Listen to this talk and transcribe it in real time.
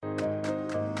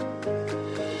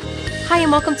Hi,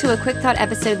 and welcome to a quick thought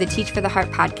episode of the Teach for the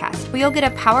Heart podcast, where you'll get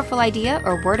a powerful idea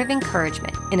or word of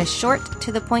encouragement in a short,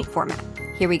 to-the-point format.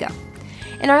 Here we go.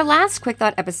 In our last quick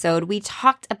thought episode, we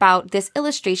talked about this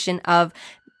illustration of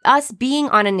us being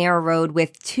on a narrow road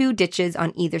with two ditches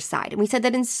on either side. And we said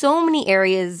that in so many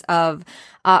areas of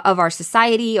our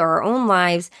society or our own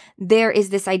lives, there is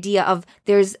this idea of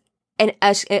there's an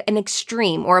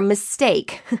extreme or a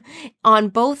mistake on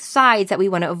both sides that we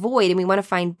want to avoid, and we want to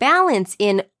find balance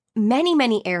in many,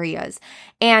 many areas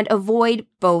and avoid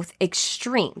both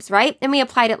extremes, right? And we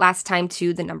applied it last time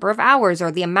to the number of hours or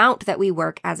the amount that we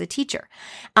work as a teacher.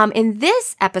 In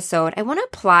this episode, I want to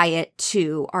apply it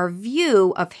to our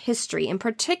view of history, in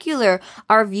particular,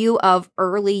 our view of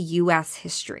early U.S.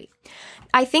 history.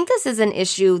 I think this is an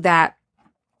issue that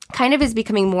kind of is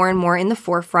becoming more and more in the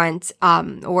forefront,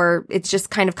 or it's just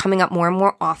kind of coming up more and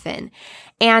more often.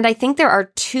 And I think there are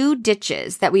two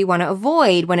ditches that we want to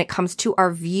avoid when it comes to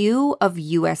our view of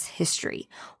U.S. history.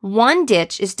 One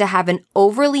ditch is to have an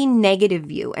overly negative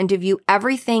view and to view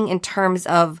everything in terms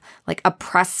of like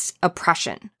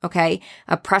oppression, okay?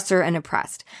 Oppressor and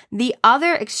oppressed. The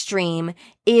other extreme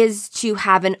is to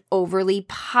have an overly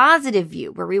positive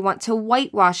view where we want to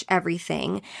whitewash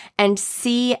everything and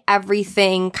see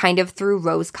everything kind of through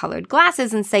rose-colored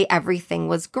glasses and say everything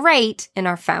was great in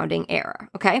our founding era,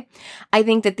 okay? I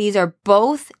think that these are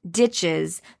both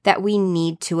ditches that we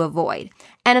need to avoid.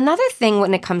 And another thing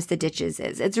when it comes to ditches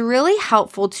is it's really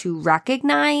helpful to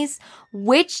recognize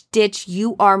which ditch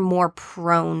you are more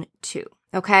prone to.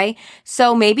 Okay,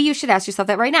 so maybe you should ask yourself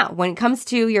that right now. When it comes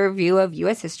to your view of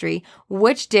U.S. history,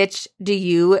 which ditch do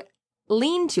you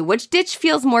lean to? Which ditch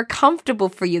feels more comfortable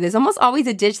for you? There's almost always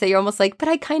a ditch that you're almost like, but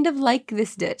I kind of like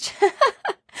this ditch.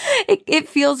 It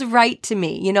feels right to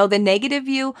me, you know, the negative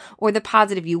view or the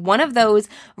positive view. One of those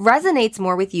resonates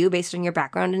more with you based on your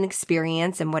background and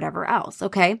experience and whatever else,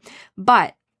 okay?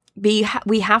 But we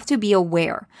have to be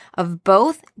aware of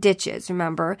both ditches,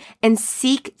 remember, and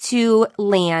seek to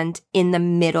land in the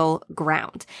middle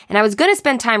ground. And I was going to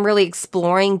spend time really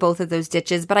exploring both of those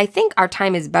ditches, but I think our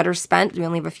time is better spent, we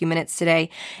only have a few minutes today,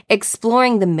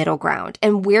 exploring the middle ground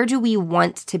and where do we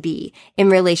want to be in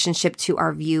relationship to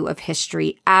our view of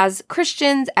history as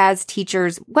Christians, as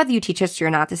teachers. Whether you teach history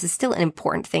or not, this is still an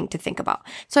important thing to think about.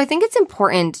 So I think it's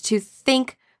important to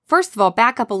think, first of all,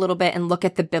 back up a little bit and look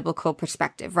at the biblical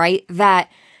perspective, right? That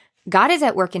God is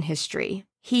at work in history.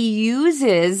 He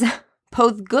uses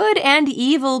both good and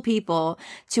evil people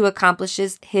to accomplish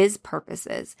his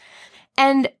purposes.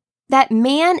 And that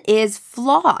man is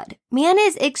flawed. Man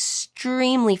is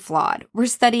extremely flawed. We're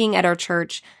studying at our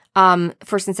church 1st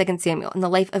and 2nd Samuel in the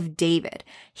life of David.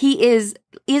 He is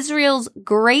Israel's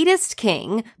greatest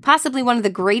king, possibly one of the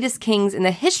greatest kings in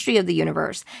the history of the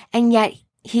universe. And yet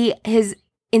his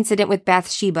incident with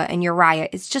Bathsheba and Uriah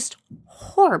is just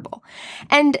horrible.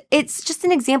 And it's just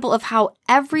an example of how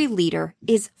every leader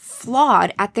is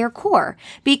flawed at their core,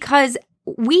 because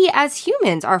we as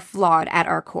humans are flawed at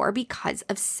our core because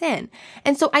of sin.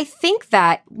 And so I think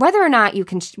that whether or not you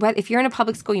can, if you're in a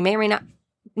public school, you may or may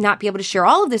not be able to share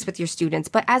all of this with your students,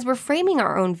 but as we're framing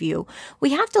our own view,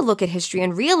 we have to look at history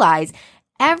and realize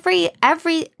every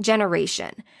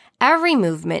generation, every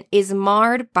movement is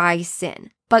marred by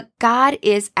sin. But God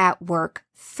is at work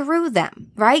through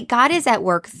them, right? God is at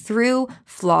work through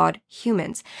flawed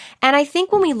humans. And I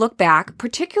think when we look back,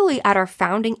 particularly at our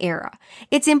founding era,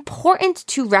 it's important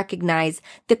to recognize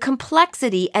the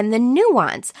complexity and the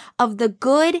nuance of the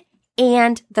good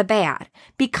and the bad.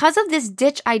 Because of this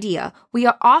ditch idea, we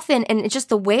are often, and it's just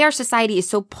the way our society is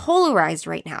so polarized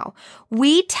right now,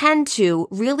 we tend to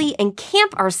really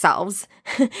encamp ourselves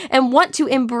and want to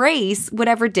embrace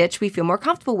whatever ditch we feel more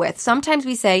comfortable with. Sometimes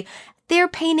we say, they're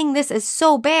painting this as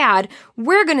so bad,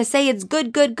 we're going to say it's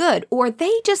good, good, good. Or they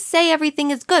just say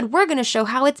everything is good, we're going to show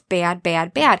how it's bad,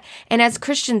 bad, bad. And as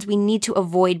Christians, we need to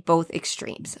avoid both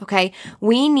extremes, okay?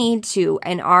 We need to,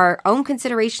 in our own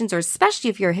considerations, or especially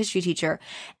if you're a history teacher,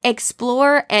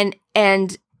 explore and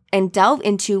delve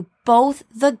into both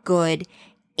the good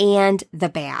and the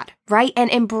bad, right? And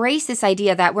embrace this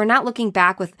idea that we're not looking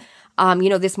back with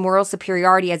this moral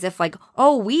superiority as if like,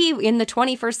 oh, we in the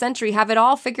 21st century have it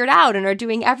all figured out and are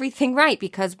doing everything right,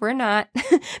 because we're not.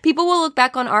 People will look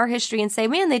back on our history and say,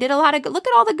 man, they did a lot of good. Look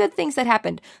at all the good things that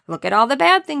happened. Look at all the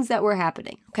bad things that were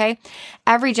happening. Okay.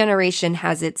 Every generation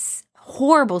has its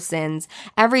horrible sins.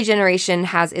 Every generation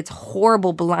has its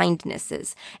horrible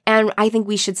blindnesses. And I think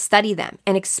we should study them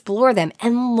and explore them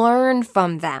and learn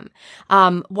from them,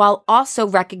 while also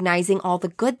recognizing all the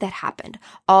good that happened,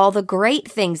 all the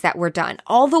great things that were done,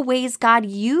 all the ways God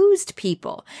used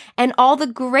people, and all the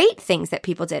great things that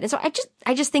people did. And so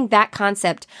I just think that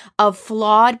concept of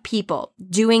flawed people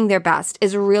doing their best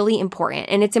is really important.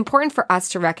 And it's important for us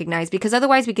to recognize, because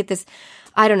otherwise we get this,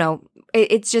 I don't know,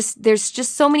 there's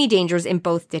just so many dangers in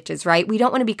both ditches, right? We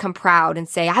don't want to become proud and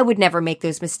say, I would never make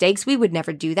those mistakes. We would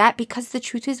never do that, because the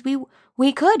truth is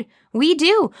we could. We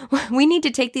do. We need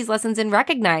to take these lessons and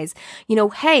recognize,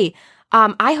 hey,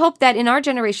 I hope that in our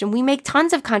generation, we make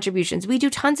tons of contributions. We do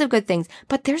tons of good things,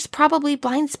 but there's probably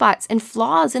blind spots and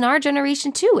flaws in our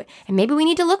generation too. And maybe we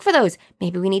need to look for those.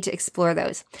 Maybe we need to explore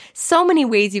those. So many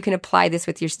ways you can apply this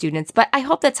with your students, but I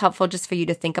hope that's helpful just for you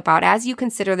to think about as you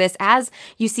consider this, as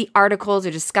you see articles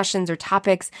or discussions or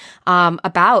topics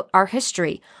about our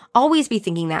history. Always be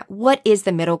thinking that, what is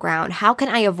the middle ground? How can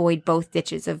I avoid both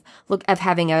ditches of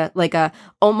having a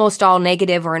almost all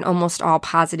negative or an almost all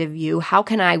positive view? How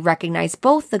can I recognize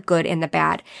both the good and the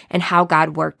bad, and how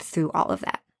God worked through all of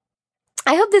that?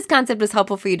 I hope this concept was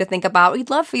helpful for you to think about. We'd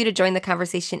love for you to join the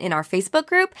conversation in our Facebook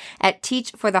group at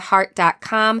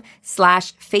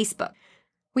teachfortheheart.com/Facebook.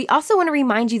 We also want to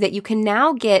remind you that you can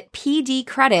now get PD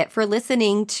credit for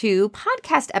listening to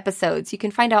podcast episodes. You can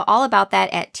find out all about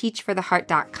that at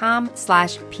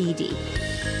teachfortheheart.com/PD.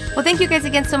 Well, thank you guys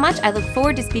again so much. I look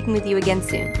forward to speaking with you again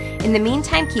soon. In the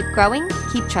meantime, keep growing,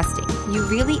 keep trusting. You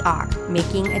really are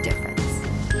making a difference.